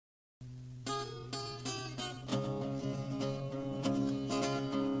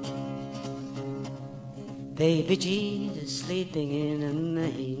Baby Jesus sleeping in a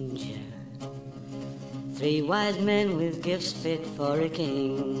manger. 3 wise men with gifts fit for a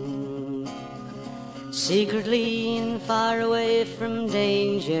king, secretly and far away from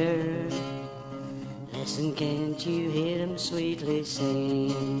danger. Listen, can't you hear them sweetly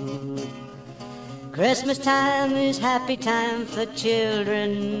sing? Christmas time is happy time for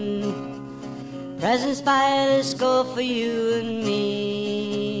children, presents by the score for you and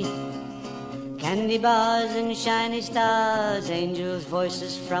me. Candy bars and shiny stars, angels'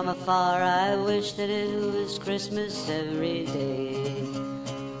 voices from afar. I wish that it was Christmas every day.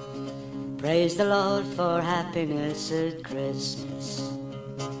 Praise the Lord for happiness at Christmas,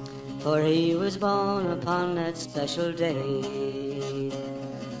 for He was born upon that special day.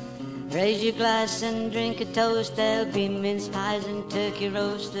 Raise your glass and drink a toast. There'll be mince pies and turkey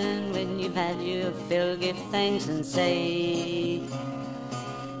roast, and when you've had your fill, give thanks and say,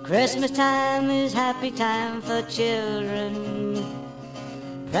 Christmas time is happy time for children,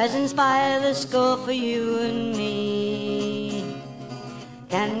 presents by the score for you and me.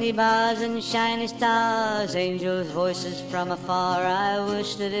 Candy bars and shiny stars, angels' voices from afar. I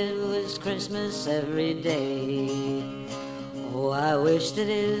wish that it was Christmas every day. Oh, I wish that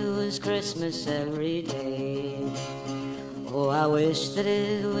it was Christmas every day. Oh, I wish that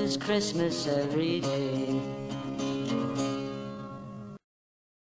it was Christmas every day.